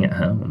they bring it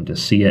home, to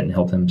see it and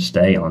help them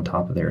stay on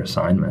top of their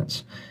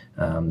assignments.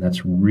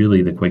 That's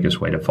really the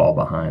quickest way to fall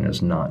behind,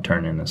 is not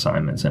turn in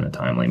assignments in a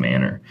timely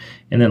manner.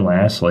 And then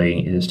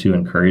lastly is to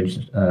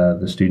encourage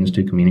the students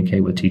to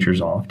communicate with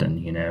teachers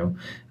often,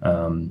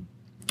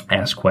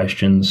 ask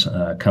questions,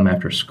 come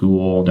after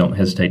school. Don't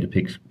hesitate to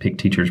pick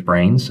teachers'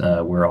 brains.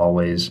 We're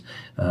always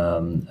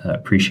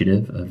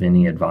appreciative of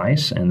any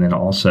advice, and then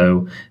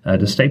also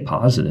to stay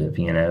positive,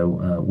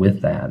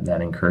 with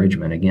that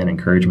encouragement. Again,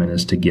 encouragement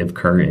is to give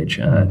courage,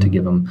 to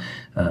give them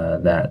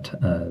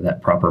that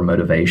proper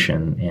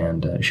motivation,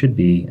 and it should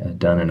be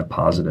done in a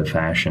positive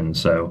fashion.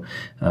 So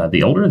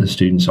the older the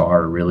students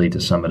are, really,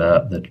 to sum it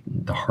up,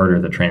 the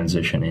harder the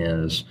transition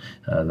is,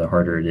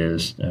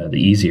 the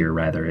easier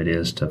rather it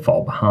is to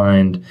fall behind,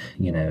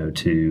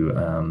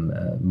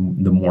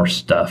 the more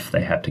stuff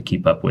they have to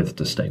keep up with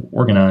to stay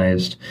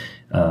organized.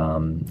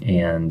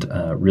 And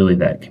really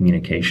that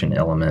communication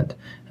element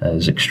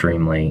is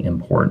extremely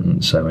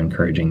important. So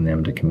encouraging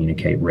them to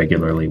communicate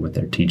regularly with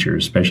their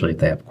teachers, especially if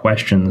they have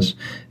questions,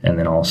 and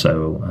then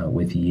also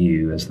with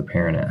you as the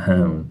parent at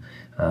home.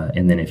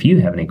 And then if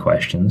you have any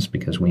questions,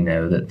 because we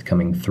know that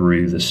coming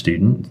through the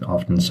student,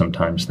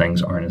 sometimes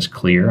things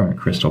aren't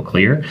crystal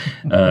clear.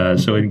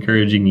 So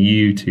encouraging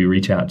you to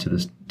reach out to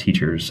the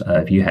teachers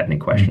if you have any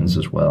questions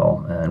as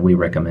well. And we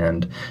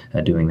recommend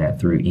doing that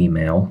through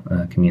email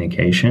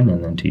communication,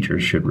 and then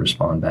teachers should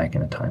respond back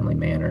in a timely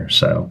manner.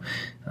 So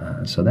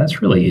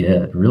that's really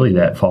it. Really,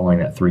 that following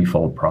that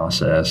threefold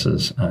process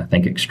is, I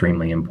think,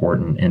 extremely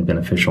important and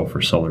beneficial for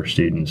Solar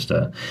students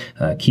to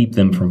keep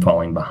them from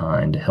falling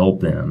behind, to help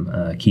them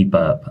keep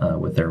up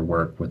with their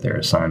work, with their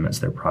assignments,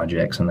 their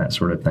projects, and that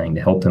sort of thing,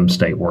 to help them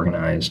stay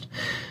organized.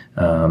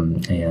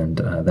 And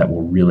that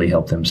will really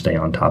help them stay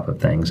on top of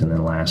things. And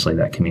then lastly,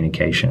 that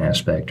communication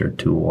aspect or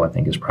tool, I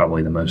think, is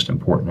probably the most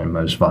important and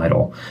most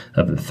vital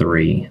of the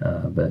three.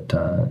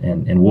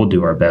 And we'll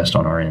do our best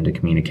on our end to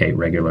communicate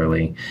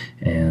regularly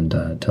and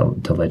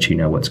to let you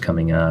know what's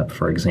coming up.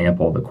 For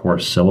example, the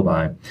course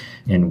syllabi,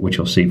 in which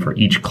you'll see for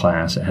each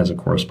class, it has a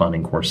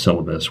corresponding course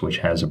syllabus, which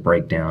has a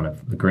breakdown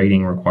of the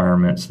grading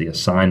requirements, the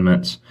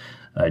assignments,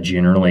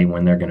 generally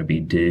when they're going to be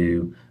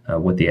due,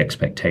 what the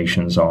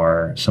expectations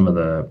are, some of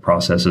the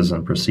processes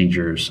and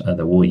procedures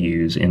that we'll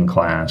use in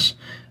class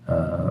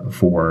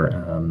for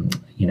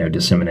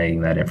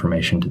disseminating that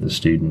information to the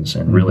students,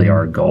 and really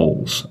our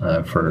goals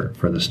for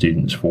the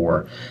students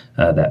for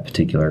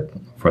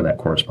that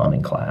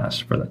corresponding class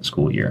for that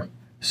school year.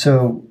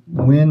 So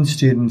when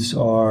students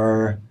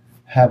are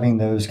having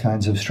those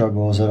kinds of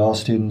struggles that all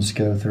students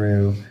go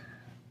through,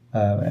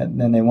 and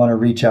then they want to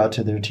reach out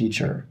to their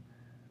teacher,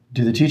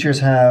 do the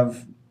teachers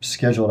have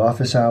scheduled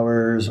office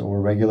hours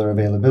or regular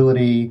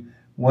availability?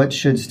 What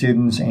should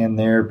students and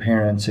their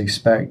parents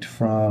expect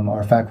from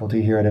our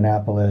faculty here at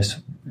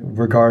Annapolis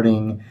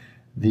regarding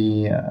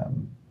the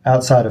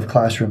outside of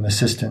classroom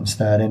assistance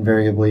that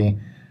invariably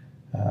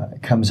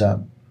comes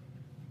up?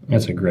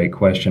 That's a great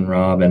question,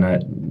 Rob,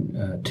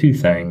 and two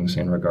things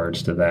in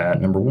regards to that.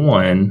 Number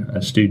one,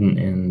 a student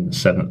in the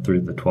 7th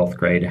through the 12th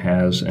grade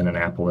has an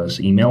Annapolis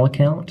email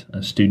account,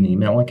 a student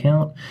email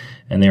account,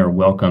 and they are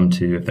welcome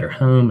to, if they're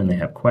home and they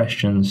have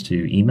questions,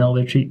 to email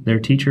their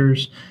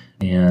teachers,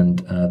 and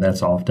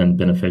that's often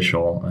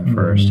beneficial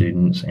for our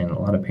students. And a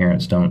lot of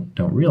parents don't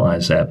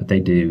realize that, but they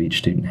do. Each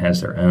student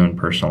has their own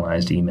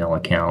personalized email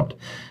account.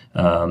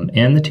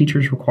 And the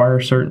teachers require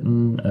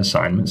certain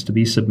assignments to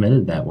be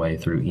submitted that way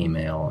through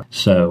email.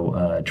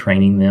 So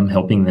training them,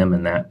 helping them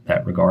in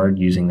that regard,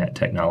 using that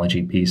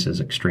technology piece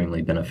is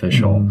extremely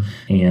beneficial.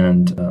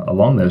 And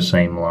along those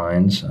same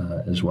lines,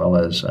 as well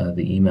as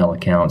the email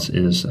accounts,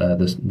 is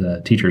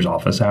the teacher's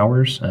office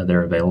hours.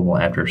 They're available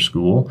after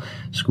school.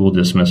 School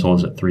dismissal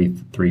is at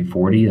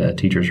 3:40.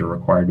 Teachers are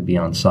required to be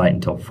on site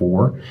until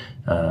 4.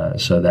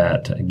 So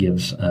that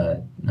gives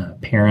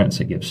parents,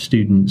 it gives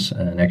students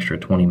an extra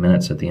 20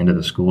 minutes at the end of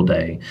the school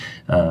day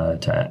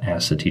to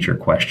ask the teacher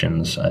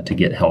questions, to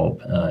get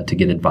help, to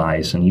get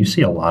advice. And you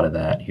see a lot of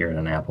that here at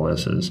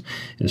Annapolis is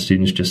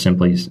students just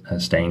simply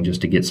staying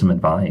just to get some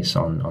advice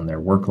on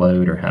their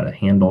workload or how to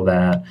handle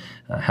that,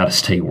 how to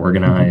stay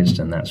organized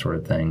and that sort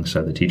of thing.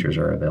 So the teachers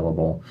are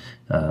available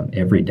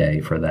every day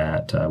for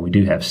that. We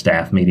do have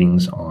staff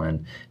meetings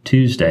on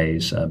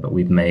Tuesdays, but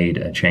we've made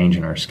a change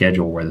in our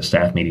schedule where the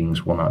staff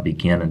meetings will not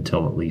begin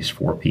until at least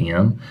 4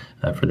 p.m.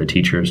 For the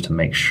teachers to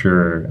make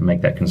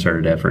that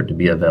concerted effort to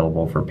be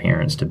available for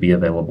parents, to be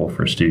available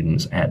for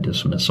students at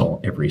dismissal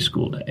every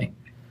school day.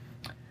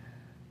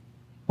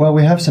 Well,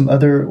 we have some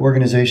other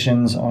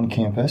organizations on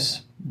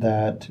campus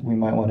that we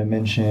might want to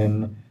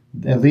mention,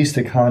 at least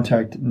the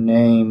contact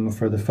name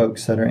for the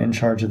folks that are in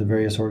charge of the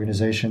various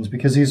organizations,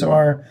 because these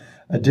are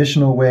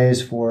additional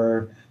ways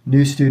for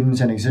new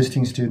students and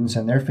existing students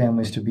and their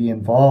families to be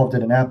involved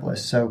at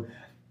Annapolis. So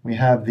we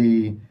have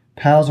the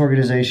PALS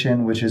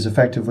organization, which is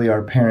effectively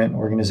our parent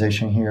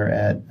organization here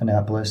at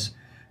Annapolis.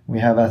 We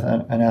have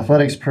an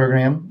athletics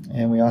program,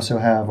 and we also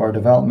have our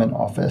development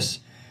office.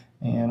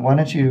 And why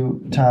don't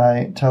you,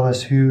 Ty, tell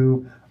us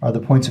who are the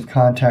points of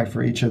contact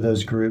for each of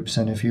those groups,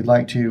 and if you'd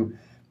like to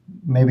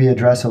maybe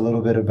address a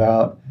little bit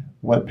about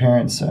what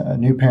parents,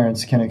 new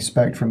parents, can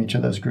expect from each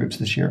of those groups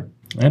this year.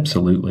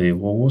 Absolutely.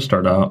 Well, we'll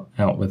start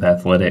out with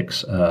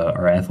athletics.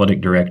 Our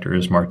athletic director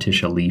is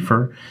Martisha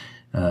Leifer.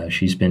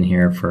 She's been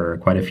here for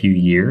quite a few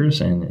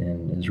years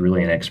and is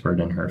really an expert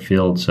in her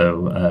field.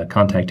 So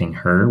contacting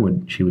her,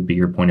 she would be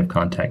your point of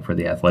contact for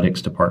the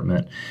athletics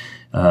department.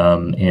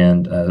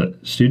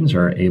 Students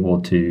are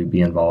able to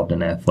be involved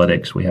in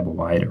athletics. We have a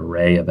wide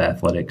array of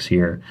athletics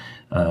here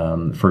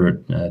for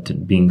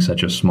being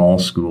such a small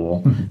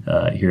school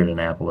here at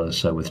Annapolis.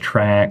 So with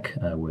track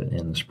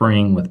in the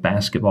spring, with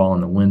basketball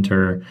in the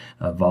winter,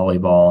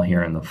 volleyball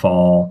here in the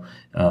fall,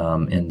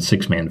 and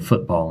six-man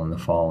football in the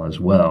fall as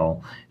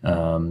well,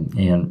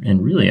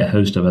 and really a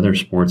host of other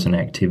sports and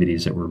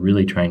activities that we're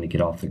really trying to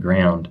get off the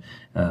ground.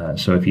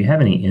 So if you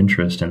have any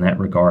interest in that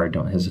regard,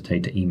 don't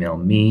hesitate to email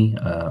me,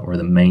 or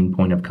the main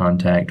point of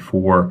contact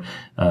for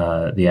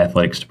the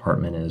athletics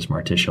department is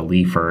Martisha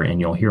Leifer,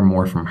 and you'll hear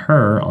more from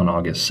her on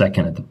August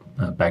 2nd at the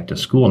back to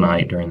school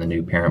night during the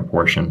new parent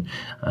portion.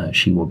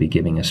 She will be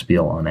giving a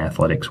spiel on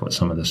athletics, what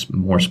some of the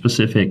more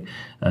specific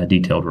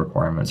detailed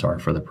requirements are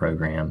for the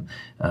program.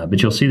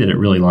 But you'll see that it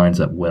really lines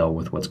up well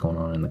with what's going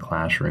on in the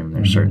classroom.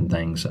 There's certain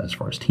things as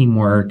far as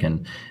teamwork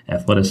and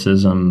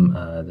athleticism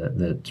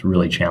that's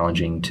really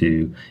challenging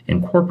to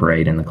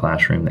incorporate in the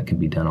classroom that can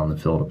be done on the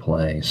field of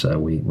play. So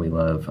we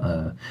love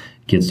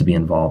kids to be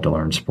involved to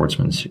learn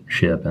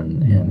sportsmanship,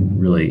 and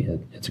really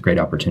it's a great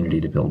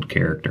opportunity to build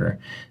character.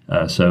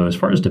 So as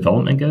far as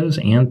development goes,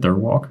 Ann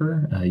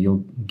Thurwalker,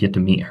 you'll get to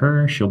meet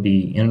her. She'll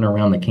be in and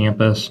around the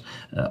campus,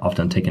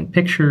 often taking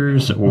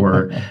pictures,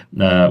 or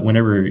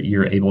whenever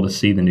you're able to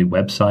see the new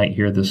website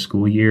here this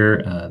school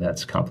year,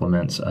 that's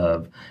compliments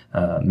of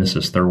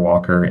Mrs.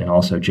 Thurwalker and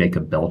also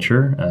Jacob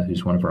Belcher,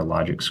 who's one of our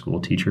Logic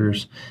school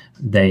teachers.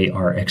 They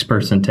are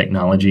experts in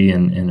technology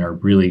and are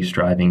really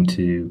striving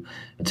to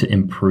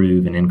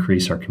improve and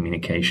increase our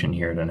communication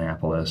here at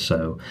Annapolis.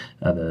 So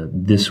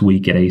this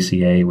week at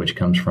ACA, which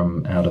comes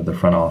from out of the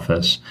front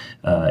office,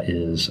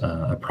 is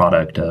a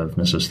product of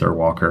Mrs.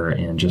 Thurwalker,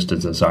 and just a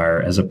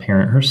desire as a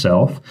parent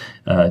herself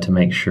to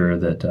make sure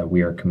that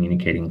we are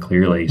communicating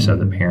clearly so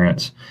that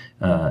parents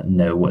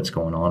know what's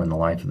going on in the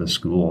life of the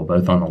school,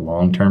 both on the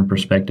long-term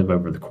perspective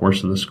over the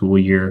course of the school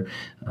year,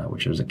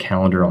 which is a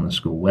calendar on the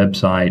school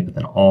website, but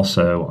then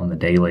also on the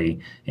daily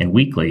and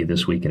weekly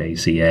this week at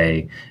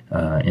ACA,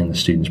 and the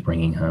students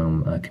bringing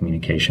home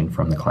communication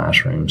from the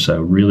classroom.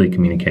 So really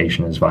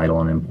communication is vital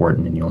and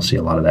important, and you'll see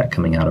a lot of that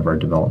coming out of our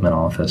development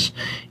office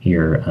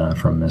here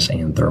from Miss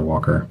Ann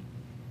Thurwalker.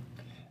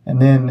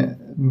 And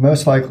then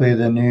most likely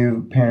the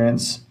new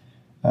parents,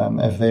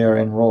 if they are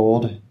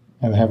enrolled,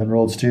 have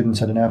enrolled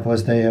students at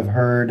Annapolis, they have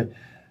heard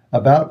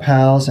about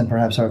PALS, and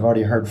perhaps I've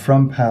already heard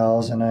from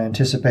PALS, and I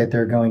anticipate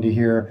they're going to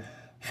hear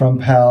from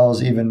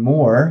PALS even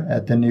more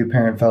at the new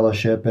parent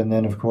fellowship, and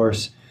then of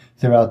course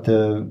throughout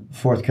the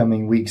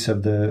forthcoming weeks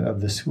of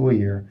the school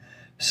year.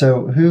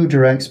 So who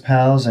directs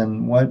PALS,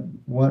 and what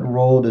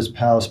role does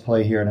PALS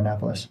play here at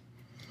Annapolis?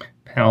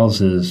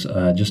 PALS is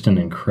just an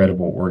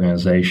incredible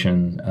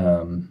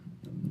organization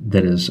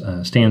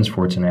that stands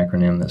for, it's an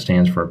acronym that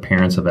stands for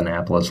Parents of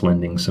Annapolis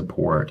Lending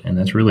Support. And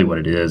that's really what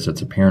it is.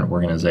 It's a parent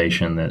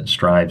organization that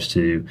strives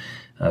to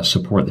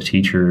support the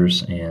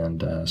teachers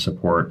and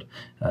support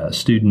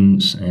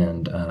students,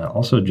 and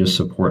also just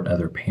support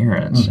other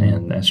parents.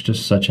 And that's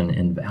just such an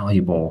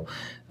invaluable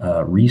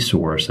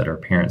resource that our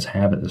parents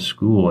have at the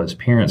school, as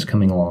parents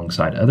coming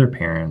alongside other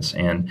parents.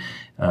 And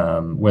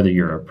whether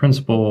you're a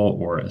principal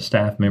or a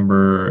staff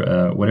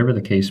member, whatever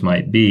the case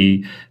might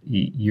be,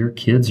 your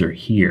kids are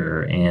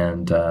here,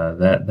 and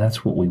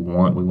that's what we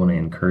want. We want to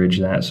encourage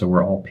that. So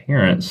we're all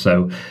parents.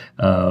 So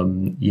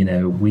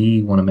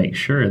we want to make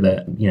sure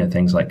that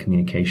things like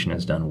communication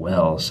is done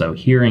well. So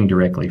hearing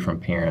directly from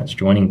parents,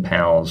 joining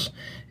PALS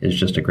is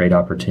just a great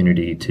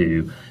opportunity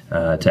to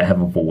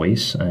have a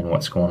voice in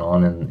what's going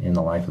on in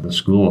the life of the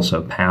school.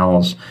 So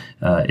PALS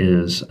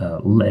is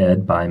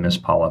led by Miss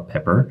Paula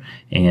Pepper,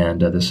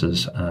 and this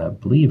is, I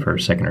believe, her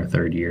second or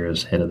third year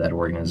as head of that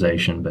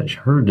organization. But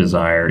her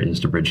desire is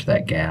to bridge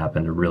that gap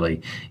and to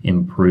really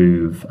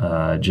improve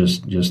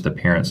just the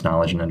parents'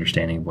 knowledge and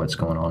understanding of what's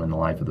going on in the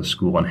life of the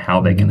school and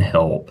how they can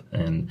help.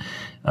 And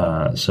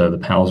so the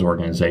PALS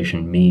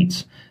organization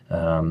meets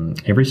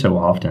every so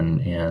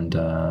often. And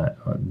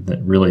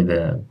really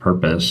the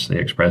purpose, the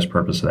express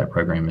purpose of that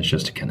program is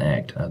just to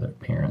connect other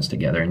parents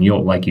together. And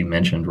you'll, like you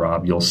mentioned,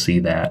 Rob, you'll see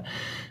that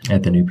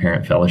at the New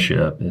Parent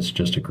Fellowship. It's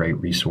just a great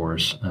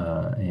resource.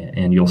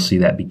 And you'll see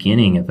that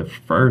beginning at the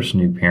first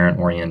New Parent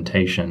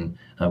Orientation,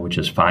 which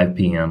is 5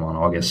 p.m. on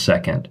August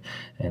 2nd.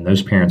 And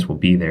those parents will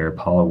be there.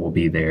 Paula will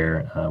be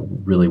there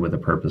really with the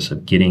purpose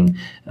of getting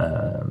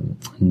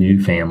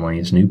new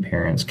families, new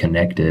parents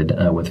connected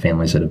with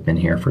families that have been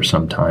here for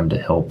some time to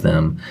help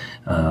them,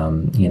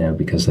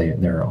 because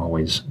there are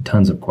always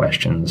tons of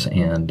questions,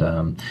 and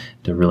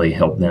to really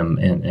help them.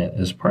 And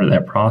as part of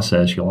that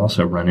process, you'll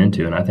also run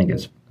into, and I think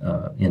it's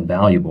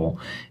invaluable,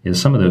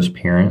 is some of those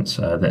parents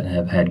that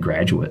have had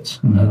graduates.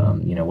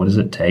 What does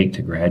it take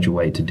to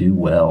graduate, to do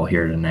well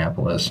here at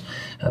Annapolis?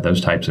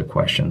 Those types of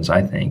questions,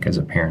 I think, as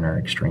a parent, are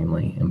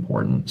extremely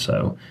important.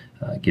 So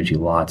it gives you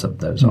lots of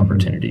those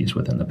opportunities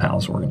within the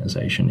PALS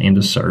organization, and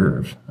to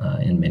serve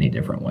in many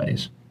different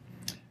ways.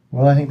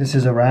 Well, I think this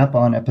is a wrap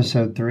on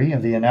episode 3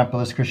 of the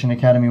Annapolis Christian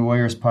Academy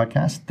Warriors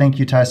podcast. Thank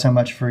you, Ty, so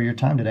much for your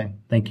time today.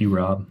 Thank you,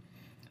 Rob.